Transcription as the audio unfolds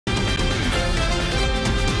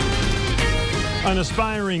An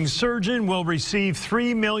aspiring surgeon will receive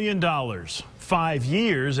 $3 million 5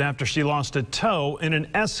 years after she lost a toe in an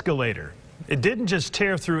escalator. It didn't just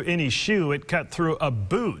tear through any shoe, it cut through a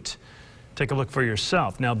boot. Take a look for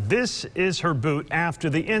yourself. Now, this is her boot after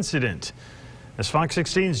the incident. As Fox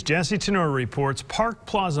 16's Jesse Tenora reports, Park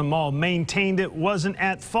Plaza Mall maintained it wasn't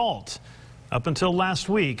at fault up until last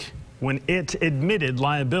week when it admitted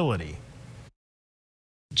liability.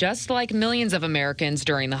 Just like millions of Americans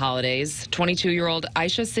during the holidays, 22-year-old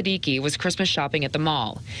Aisha Siddiqui was Christmas shopping at the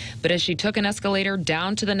mall. But as she took an escalator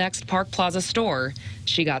down to the next Park Plaza store,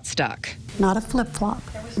 she got stuck. Not a flip-flop,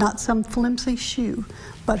 not some flimsy shoe,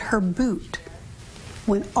 but her boot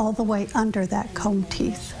went all the way under that comb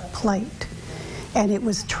teeth plate. And it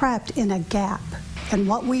was trapped in a gap. And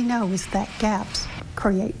what we know is that gaps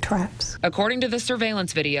create traps. According to the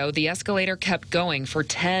surveillance video, the escalator kept going for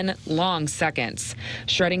 10 long seconds,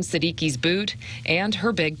 shredding Siddiqui's boot and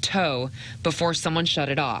her big toe before someone shut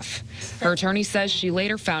it off. Her attorney says she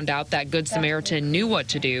later found out that Good Samaritan knew what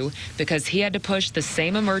to do because he had to push the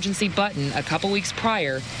same emergency button a couple weeks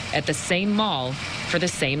prior at the same mall for the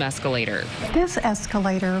same escalator. This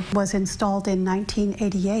escalator was installed in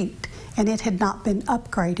 1988. And it had not been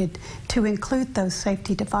upgraded to include those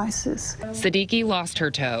safety devices. Siddiqui lost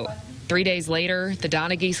her toe. 3 days later, the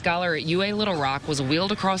Donaghy Scholar at UA Little Rock was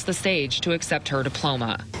wheeled across the stage to accept her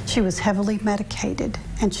diploma. She was heavily medicated,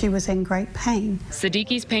 and she was in great pain.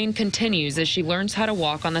 Siddiqui's pain continues as she learns how to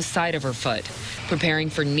walk on the side of her foot, preparing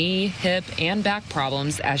for knee, hip, and back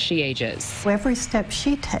problems as she ages. Every step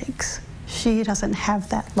she takes, she doesn't have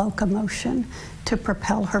that locomotion to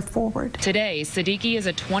propel her forward. Today, Siddiqui is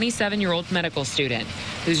a 27-year-old medical student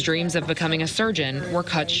whose dreams of becoming a surgeon were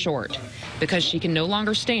cut short because she can no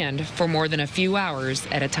longer stand for more than a few hours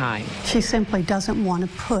at a time. She simply doesn't want to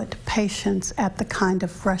put patients at the kind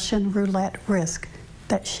of Russian roulette risk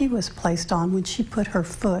that she was placed on when she put her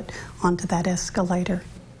foot onto that escalator.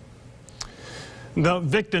 The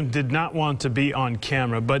victim did not want to be on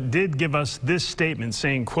camera, but did give us this statement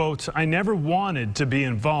saying, quote, "I never wanted to be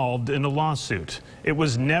involved in a lawsuit. It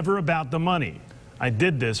was never about the money. I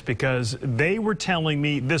did this because they were telling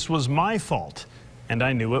me this was my fault, and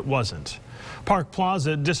I knew it wasn't." Park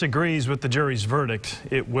Plaza disagrees with the jury's verdict.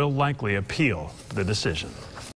 It will likely appeal the decision.